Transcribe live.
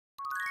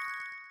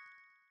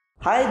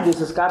Hi, this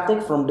is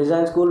Karthik from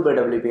Design School by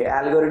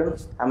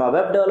Wpalgoridm. I'm a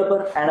web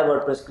developer and a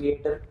WordPress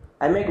creator.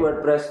 I make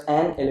WordPress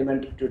and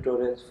Elementor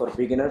tutorials for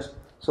beginners.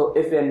 So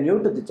if you are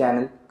new to the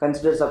channel,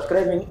 consider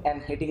subscribing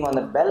and hitting on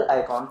the bell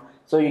icon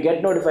so you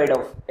get notified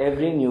of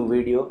every new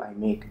video I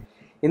make.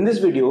 In this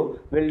video,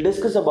 we'll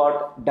discuss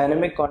about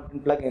dynamic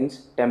content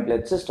plugins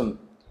template system.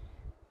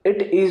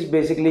 It is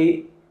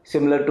basically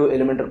similar to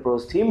Elementor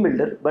Pro's theme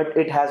builder, but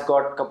it has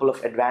got a couple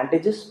of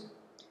advantages,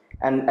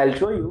 and I'll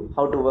show you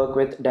how to work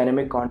with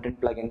dynamic content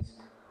plugins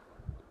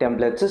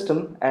template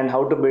system and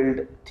how to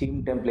build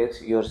theme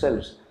templates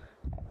yourselves.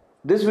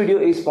 This video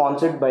is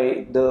sponsored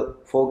by the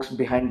folks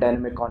behind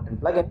dynamic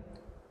content plugin.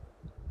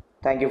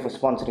 Thank you for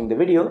sponsoring the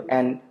video,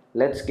 and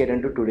let's get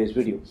into today's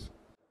video.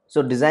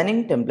 So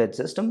designing template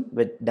system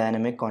with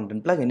dynamic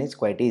content plugin is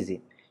quite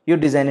easy. You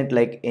design it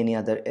like any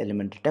other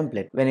Elementor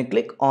template. When you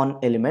click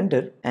on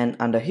Elementor, and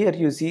under here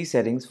you see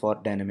settings for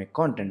dynamic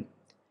content.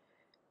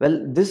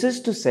 Well, this is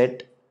to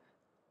set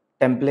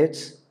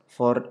templates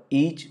for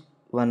each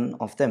one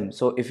of them.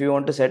 So if you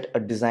want to set a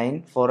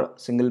design for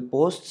single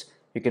posts,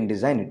 you can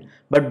design it.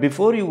 But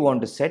before you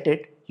want to set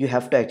it, you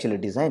have to actually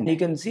design it. You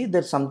can see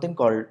there's something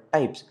called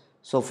types.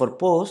 So for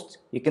posts,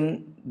 you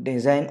can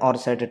design or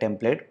set a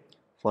template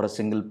for a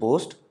single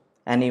post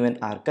and even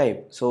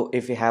archive. So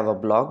if you have a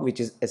blog,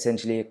 which is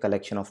essentially a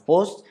collection of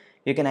posts,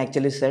 you can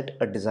actually set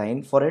a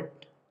design for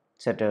it,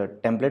 set a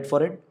template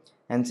for it,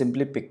 and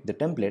simply pick the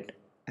template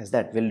as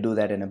that. We'll do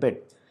that in a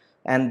bit.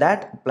 And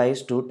that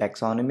applies to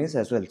taxonomies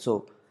as well.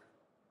 So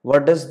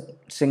what does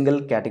single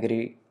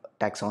category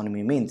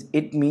taxonomy means?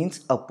 It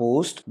means a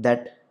post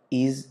that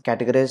is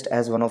categorized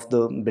as one of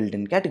the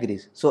built-in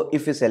categories. So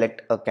if you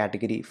select a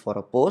category for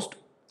a post,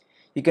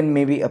 you can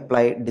maybe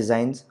apply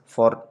designs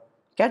for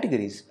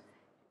categories.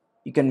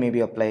 You can maybe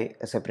apply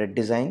a separate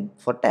design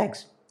for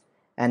tags.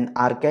 And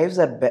archives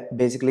are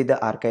basically the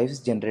archives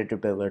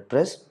generated by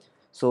WordPress.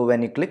 So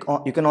when you click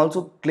on, you can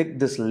also click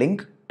this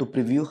link to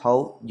preview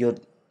how your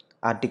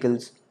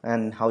articles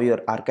and how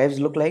your archives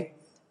look like.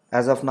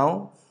 As of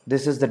now,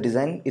 this is the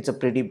design. It's a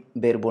pretty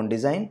bare bone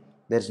design.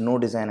 There's no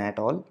design at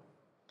all.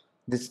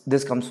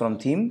 This comes from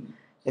theme.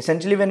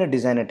 Essentially, when you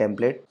design a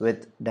template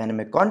with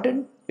dynamic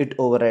content, it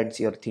overrides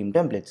your theme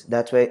templates.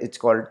 That's why it's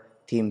called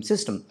theme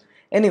system.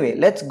 Anyway,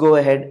 let's go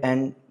ahead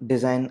and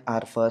design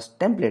our first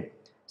template.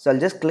 So I'll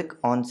just click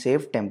on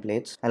save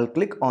templates. I'll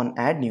click on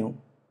add new.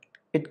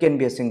 It can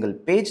be a single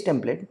page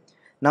template.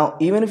 Now,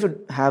 even if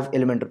you have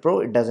Elementor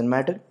Pro, it doesn't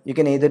matter. You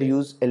can either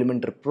use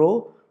Elementor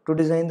Pro to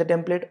design the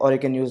template, or you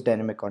can use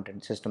dynamic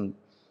content system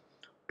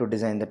to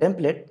design the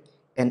template.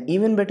 And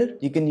even better,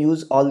 you can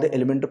use all the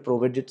Elementor Pro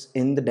widgets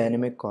in the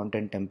dynamic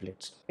content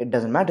templates. It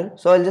doesn't matter.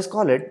 So I'll just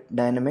call it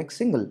dynamic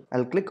single.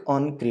 I'll click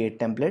on create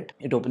template.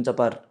 It opens up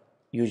our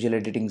usual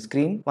editing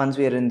screen. Once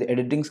we are in the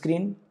editing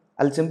screen,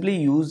 I'll simply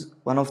use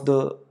one of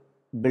the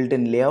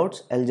built-in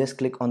layouts. I'll just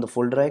click on the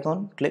folder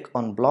icon, click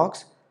on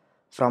blocks.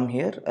 From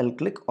here, I'll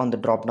click on the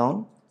drop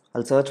down.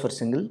 I'll search for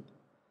single.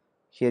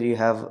 Here you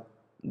have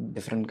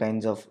different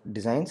kinds of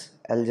designs.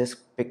 I'll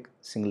just pick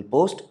single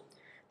post.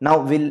 Now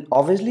we'll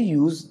obviously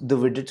use the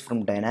widgets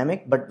from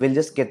dynamic, but we'll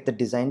just get the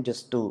design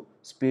just to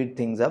speed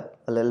things up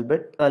a little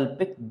bit. I'll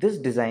pick this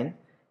design,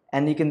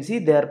 and you can see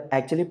they're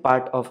actually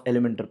part of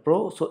Elementor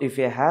Pro. So if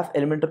you have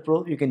Elementor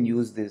Pro, you can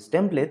use these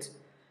templates.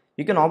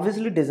 You can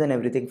obviously design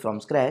everything from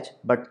scratch,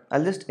 but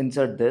I'll just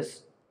insert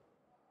this.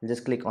 I'll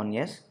just click on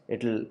yes.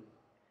 It'll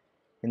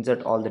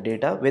insert all the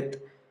data with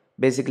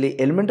basically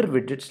Elementor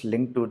widgets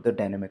linked to the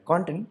dynamic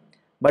content,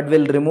 but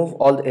we'll remove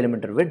all the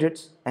Elementor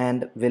widgets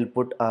and we'll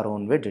put our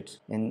own widgets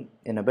in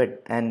a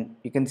bit. And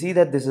you can see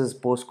that this is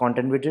post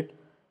content widget.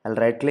 I'll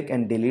right click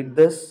and delete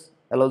this.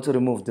 I'll also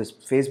remove this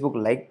Facebook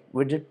like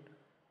widget,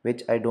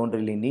 which I don't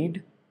really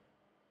need.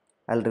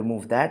 I'll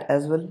remove that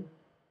as well.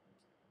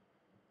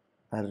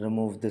 I'll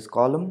remove this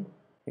column,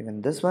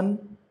 even this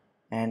one,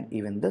 and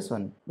even this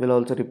one. We'll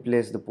also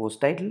replace the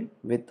post title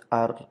with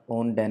our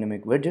own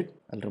dynamic widget.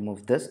 I'll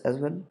remove this as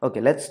well.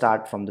 Okay, let's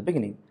start from the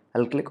beginning.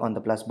 I'll click on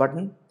the plus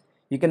button.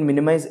 You can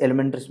minimize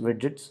Elementor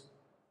widgets,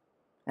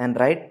 and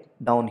right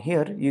down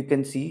here you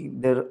can see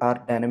there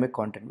are dynamic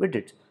content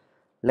widgets.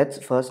 Let's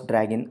first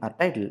drag in our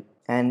title,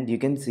 and you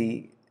can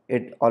see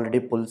it already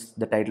pulls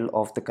the title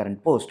of the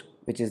current post,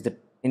 which is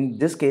in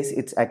this case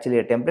it's actually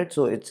a template,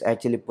 so it's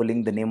actually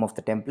pulling the name of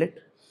the template.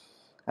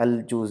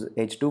 I'll choose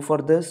H2 for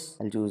this.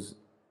 I'll choose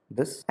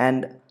this,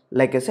 and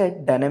like I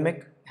said,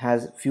 dynamic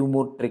has few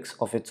more tricks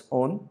of its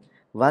own.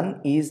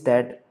 One is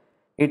that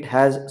it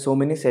has so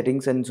many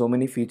settings and so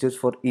many features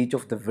for each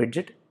of the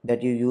widget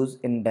that you use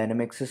in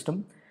dynamic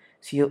system.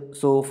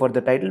 So for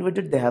the title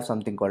widget, they have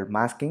something called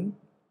masking.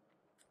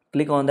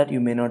 Click on that, you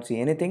may not see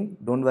anything.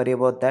 Don't worry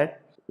about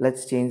that.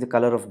 Let's change the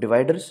color of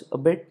dividers a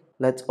bit.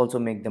 Let's also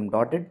make them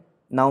dotted.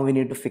 Now we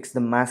need to fix the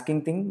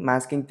masking thing.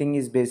 Masking thing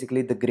is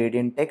basically the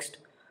gradient text.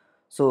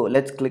 So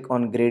let's click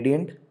on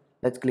gradient.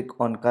 Let's click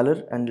on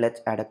color and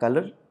let's add a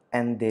color,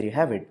 and there you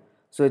have it.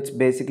 So it's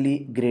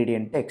basically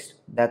gradient text.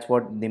 That's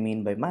what they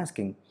mean by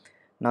masking.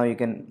 Now you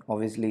can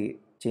obviously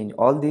change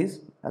all these.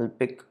 I'll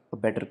pick a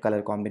better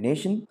color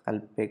combination. I'll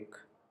pick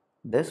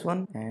this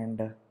one,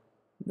 and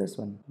this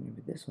one,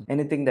 maybe this one,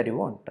 anything that you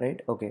want,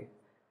 right? Okay,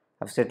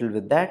 I've settled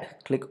with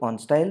that. Click on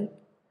style,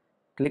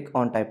 click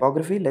on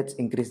typography, let's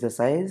increase the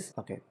size.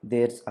 Okay,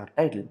 there's our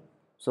title,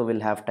 so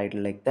we'll have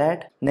title like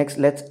that. Next,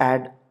 let's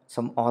add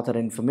some author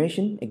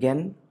information.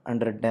 Again,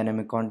 under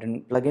dynamic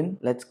content plugin,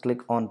 let's click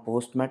on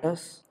post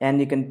metas, and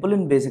you can pull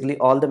in basically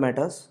all the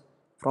metas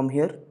from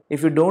here.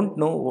 If you don't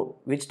know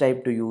which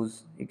type to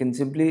use, you can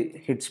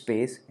simply hit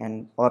space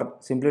and or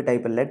simply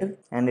type a letter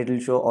and it will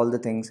show all the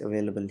things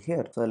available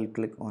here. So I'll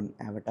click on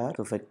avatar.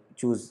 So if I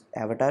choose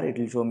avatar, it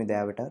will show me the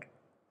avatar.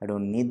 I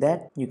don't need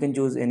that. You can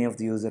choose any of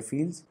the user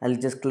fields. I'll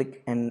just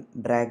click and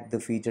drag the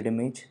featured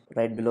image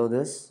right below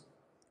this.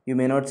 You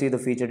may not see the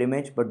featured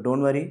image, but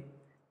don't worry.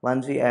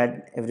 Once we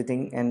add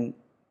everything and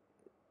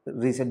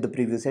reset the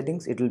previous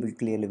settings, it will be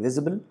clearly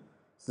visible.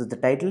 So the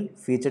title,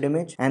 featured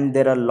image, and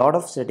there are a lot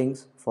of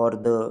settings for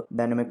the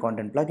dynamic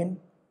content plugin.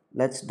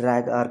 Let's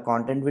drag our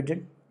content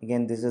widget.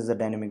 Again, this is the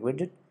dynamic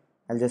widget.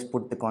 I'll just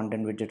put the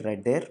content widget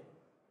right there.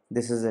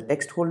 This is a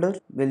text holder.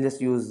 We'll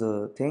just use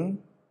the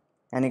thing,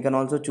 and you can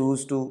also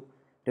choose to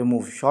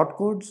remove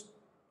shortcodes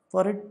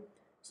for it.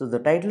 So the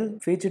title,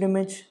 featured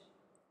image,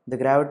 the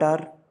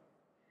gravatar.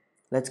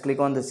 Let's click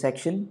on the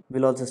section.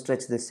 We'll also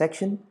stretch this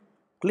section.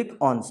 Click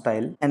on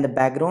style, and the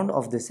background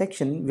of this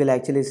section will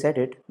actually set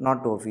it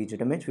not to a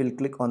featured image. We'll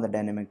click on the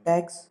dynamic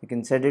tags. You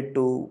can set it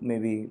to an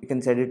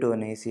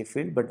ACF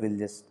field, but we'll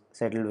just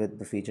settle with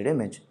the featured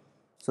image.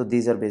 So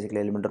these are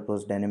basically Elementor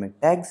Pro's dynamic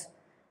tags,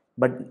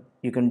 but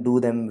you can do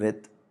them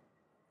with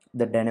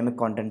the dynamic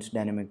contents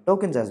dynamic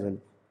tokens as well.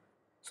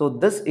 So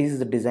this is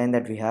the design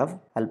that we have.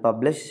 I'll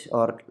publish,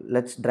 or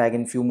let's drag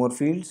in few more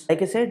fields.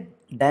 Like I said,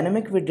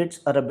 dynamic widgets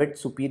are a bit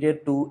superior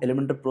to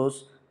Elementor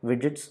Pro's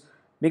widgets,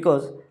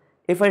 because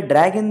if I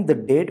drag in the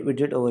date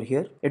widget over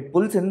here, it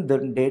pulls in the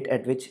date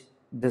at which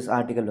this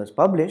article was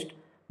published.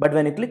 But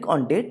when you click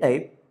on date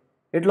type,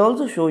 it will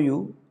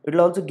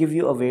also give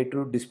you a way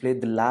to display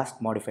the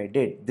last modified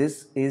date.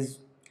 This is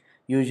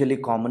usually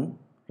common,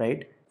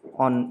 right,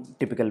 on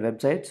typical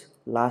websites,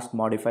 last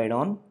modified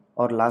on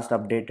or last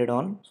updated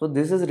on. So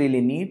this is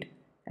really neat,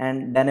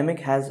 and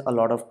dynamic has a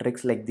lot of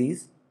tricks like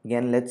these.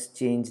 Again, let's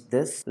change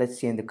this. Let's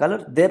change the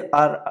color. There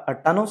are a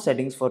ton of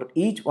settings for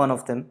each one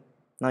of them.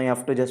 Now you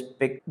have to just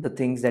pick the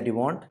things that you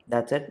want.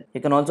 That's it.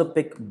 You can also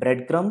pick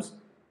breadcrumbs.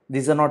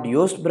 These are not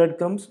Yoast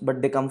breadcrumbs,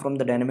 but they come from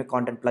the dynamic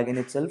content plugin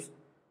itself.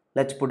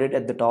 Let's put it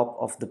at the top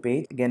of the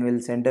page. Again, we'll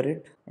center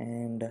it,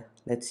 and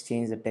let's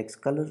change the text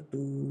color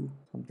to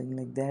something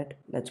like that.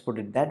 Let's put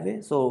it that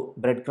way. So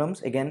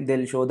breadcrumbs, again,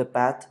 they'll show the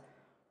path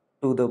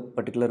to the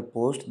particular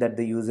post that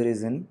the user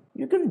is in.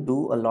 You can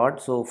do a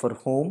lot. So for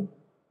home,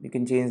 you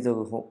can change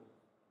the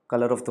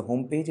color of the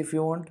home page if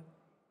you want,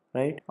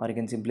 right? Or you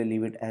can simply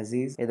leave it as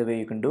is. Either way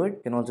you can do it.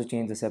 You can also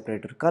change the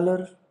separator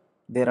color.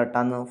 There are a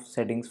ton of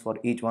settings for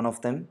each one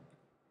of them.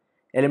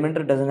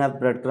 Elementor doesn't have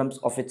breadcrumbs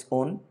of its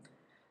own,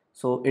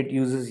 so it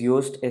uses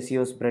Yoast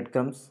SEO's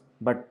breadcrumbs,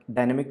 but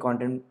dynamic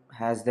content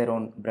has their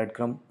own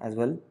breadcrumb as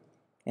well.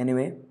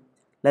 Anyway,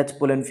 let's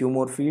pull in few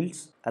more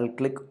fields. I'll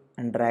click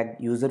and drag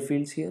user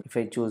fields here. If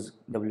I choose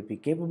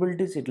WP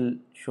capabilities, it will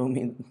show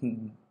me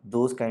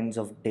those kinds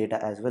of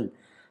data as well.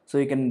 So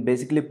you can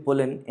basically pull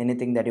in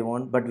anything that you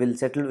want, but we'll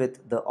settle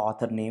with the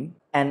author name.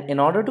 And in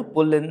order to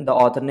pull in the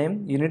author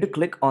name, you need to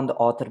click on the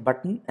author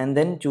button and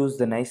then choose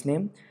the nice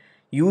name.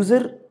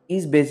 User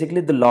is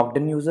basically the logged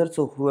in user,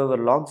 so whoever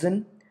logs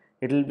in,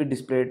 it will be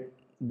displayed,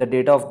 the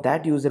data of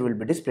that user will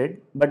be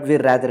displayed, but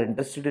we're rather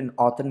interested in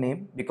author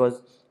name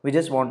because we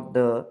just want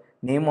the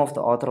name of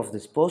the author of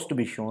this post to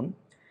be shown.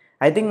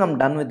 I think I'm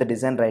done with the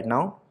design right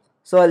now,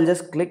 so I'll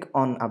just click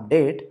on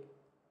update.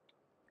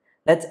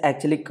 Let's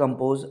actually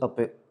compose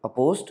a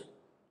post.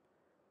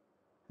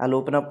 I'll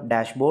open up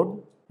dashboard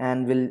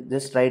and we'll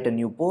just write a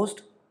new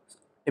post,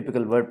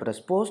 typical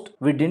WordPress post.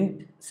 We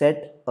didn't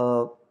set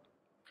a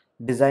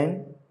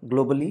design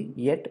globally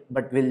yet,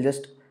 but we'll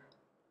just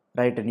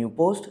write a new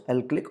post.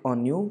 I'll click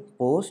on new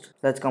post.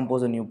 Let's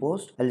compose a new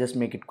post. I'll just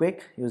make it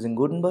quick using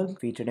Gutenberg.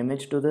 Featured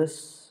image to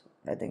this.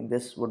 I think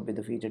this would be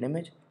the featured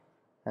image.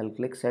 I'll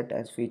click set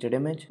as featured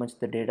image. Much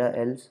the data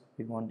else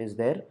we want is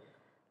there.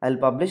 I'll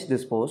publish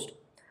this post.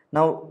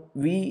 Now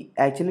we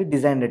actually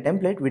designed a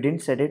template. We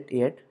didn't set it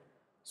yet.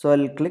 So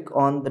I'll click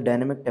on the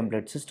dynamic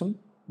template system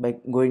by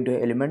going to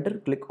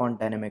Elementor. Click on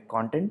dynamic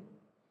content.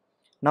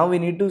 Now we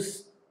need to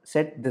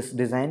set this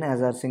design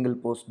as our single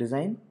post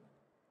design.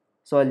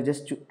 So I'll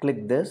just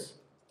click this,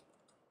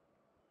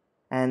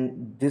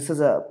 and this is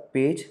a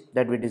page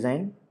that we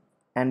designed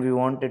and we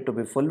want it to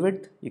be full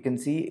width. You can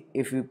see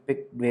if you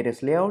pick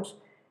various layouts,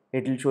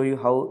 it will show you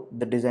how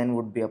the design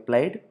would be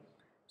applied.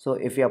 So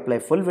if you apply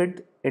full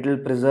width, it will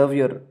preserve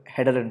your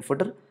header and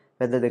footer,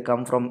 whether they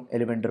come from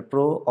Elementor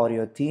Pro or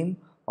your theme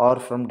or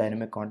from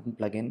dynamic content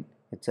plugin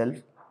itself.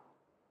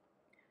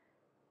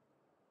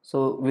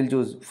 So we'll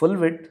choose full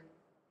width,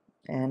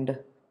 and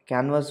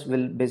canvas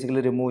will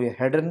basically remove your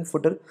header and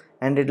footer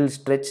and it will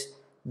stretch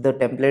the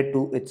template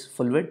to its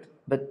full width,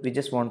 but we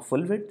just want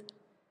full width.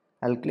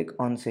 I'll click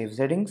on save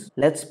settings.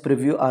 Let's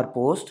preview our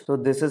post. So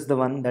this is the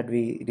one that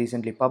we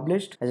recently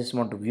published. I just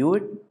want to view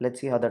it. Let's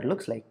see how that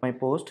looks like. My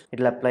post,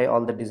 it'll apply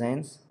all the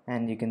designs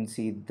and you can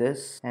see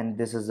this, and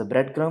this is the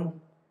breadcrumb.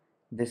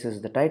 This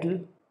is the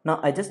title. Now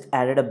I just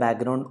added a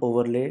background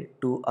overlay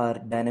to our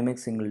dynamic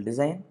single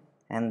design,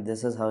 and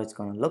this is how it's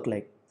going to look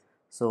like.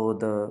 So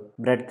the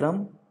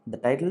breadcrumb, the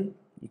title,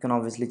 you can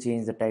obviously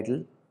change the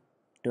title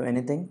to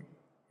anything.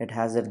 It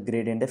has a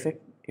gradient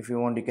effect. If you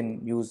want, you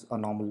can use a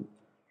normal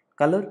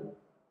color,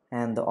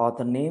 and the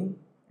author name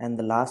and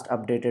the last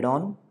updated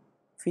on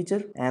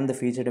feature, and the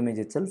featured image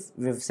itself,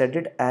 we've set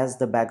it as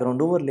the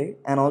background overlay,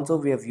 and also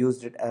we have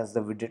used it as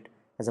the widget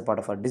as a part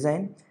of our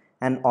design.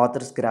 And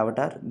author's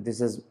gravatar,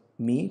 this is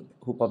me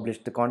who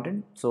published the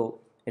content, so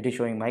it is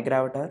showing my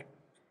gravatar,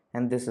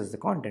 and this is the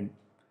content,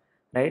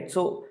 right?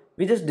 So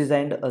we just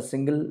designed a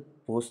single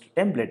post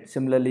template.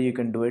 Similarly, you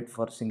can do it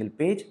for single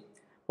page.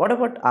 What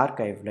about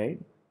archive,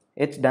 right?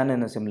 It's done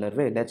in a similar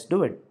way. Let's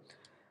do it.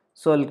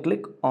 So I'll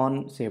click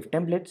on save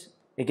templates.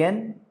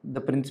 Again,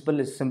 the principle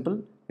is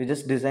simple. You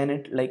just design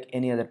it like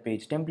any other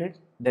page template,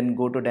 then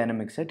go to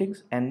dynamic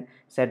settings and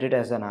set it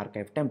as an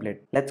archive template.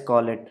 Let's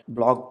call it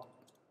blog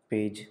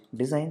page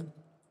design,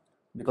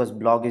 because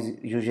blog is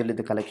usually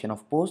the collection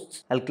of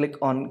posts. I'll click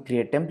on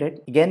create template.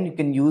 Again, you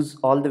can use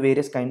all the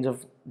various kinds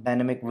of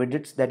dynamic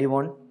widgets that you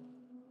want.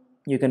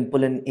 You can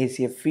pull in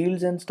ACF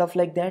fields and stuff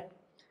like that.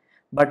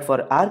 But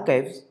for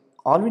archives,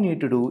 all we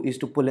need to do is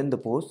to pull in the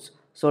posts.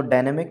 So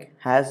dynamic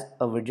has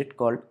a widget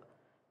called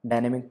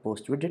dynamic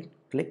post widget.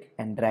 Click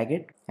and drag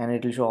it and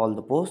it will show all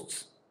the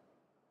posts.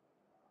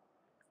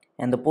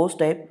 And the post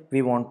type,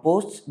 we want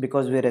posts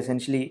because we are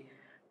essentially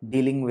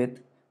dealing with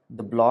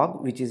the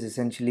blog, which is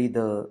essentially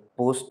the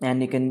post, and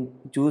you can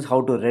choose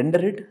how to render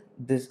it.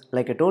 This,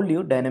 like I told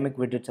you, dynamic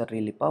widgets are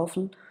really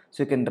powerful.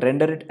 So you can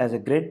render it as a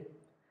grid,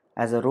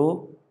 as a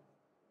row,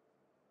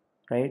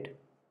 right?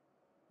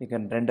 You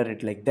can render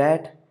it like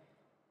that.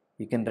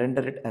 You can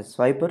render it as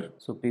swiper,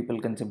 so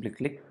people can simply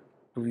click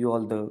to view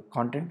all the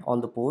content,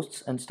 all the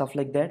posts and stuff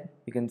like that.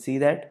 You can see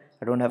that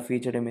I don't have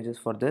featured images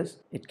for this.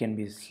 It can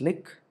be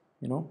slick,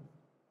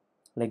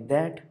 like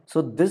that.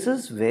 So this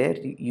is where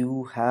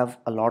you have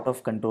a lot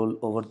of control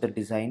over the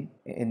design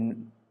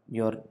in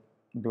your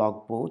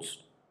blog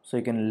post. So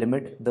you can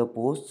limit the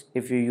posts.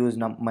 If you use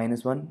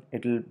 -1,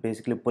 it will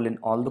basically pull in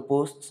all the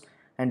posts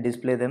and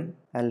display them.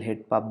 I'll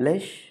hit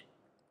publish.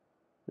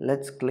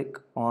 Let's click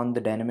on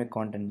the dynamic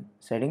content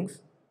settings.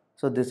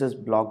 So this is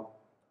blog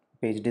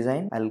page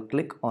design. I'll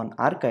click on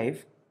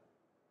archive.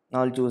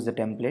 Now I'll choose the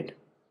template.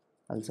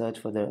 I'll search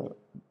for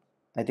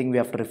I think we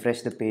have to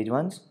refresh the page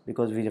once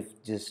because we have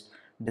just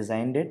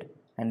designed it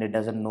and it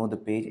doesn't know the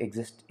page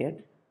exists yet.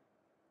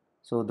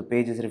 So the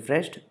page is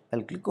refreshed.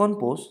 I'll click on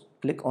post,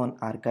 click on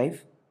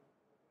archive.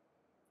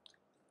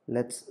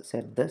 Let's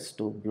set this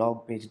to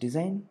blog page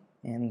design,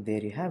 and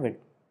there you have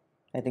it.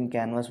 I think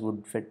canvas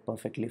would fit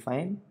perfectly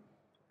fine.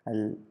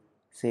 I'll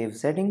save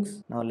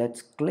settings. Now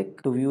let's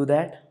click to view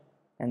that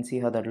and see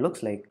how that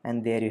looks like,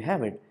 and there you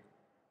have it.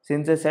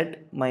 Since I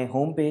set my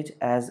home page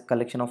as a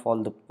collection of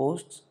all the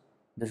posts,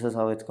 this is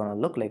how it's gonna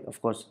look like. Of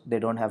course, they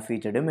don't have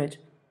featured image,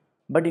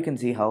 but you can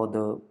see how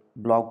the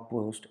blog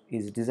post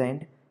is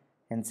designed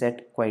and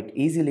set quite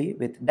easily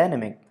with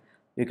dynamic.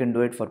 You can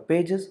do it for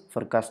pages,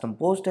 for custom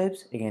post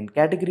types, again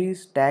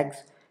categories,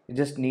 tags. You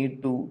just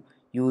need to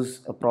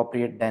use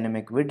appropriate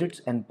dynamic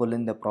widgets and pull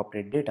in the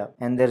appropriate data.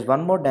 And there's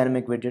one more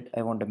dynamic widget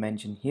I want to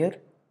mention here.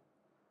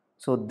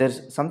 So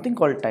there's something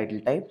called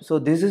title type. So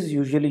this is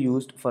usually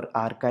used for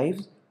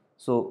archives.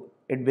 So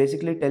it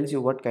basically tells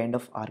you what kind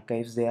of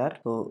archives they are.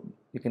 So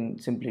you can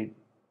simply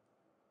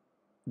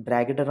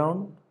drag it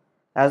around.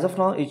 As of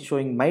now, it's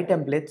showing my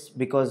templates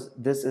because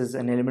this is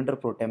an Elementor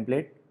Pro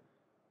template.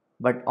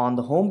 But on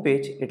the home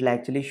page, it will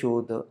actually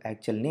show the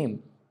actual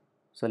name.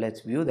 So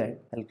let's view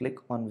that. I'll click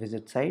on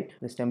visit site.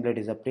 This template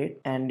is update,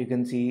 and you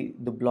can see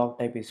the blog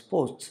type is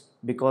posts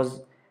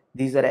because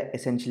these are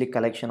essentially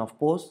collection of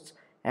posts,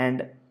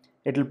 and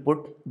it will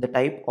put the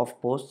type of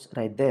posts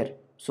right there.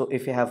 So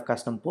if you have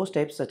custom post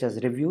types such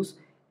as reviews,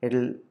 it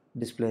will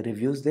display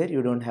reviews there.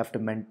 You don't have to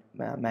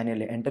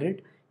manually enter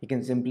it. You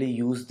can simply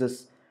use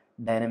this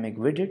dynamic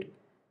widget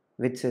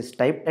which says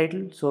type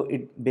title. So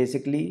it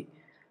basically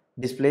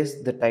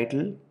displays the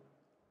title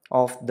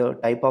of the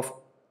type of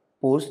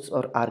posts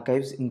or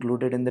archives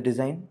included in the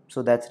design.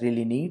 So that's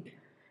really neat.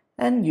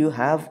 And you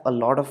have a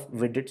lot of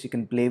widgets you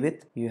can play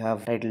with. You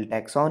have title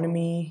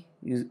taxonomy,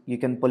 you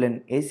can pull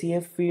in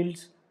ACF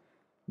fields.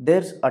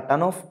 There's a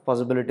ton of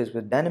possibilities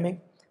with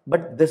dynamic,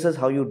 but this is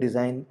how you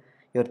design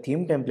your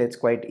theme templates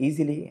quite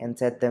easily and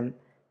set them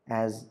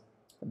as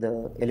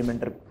the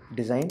Elementor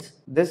designs.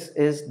 This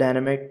is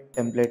dynamic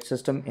template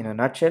system in a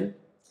nutshell.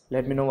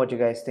 Let me know what you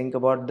guys think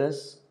about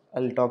this.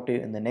 I'll talk to you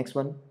in the next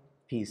one.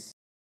 Peace.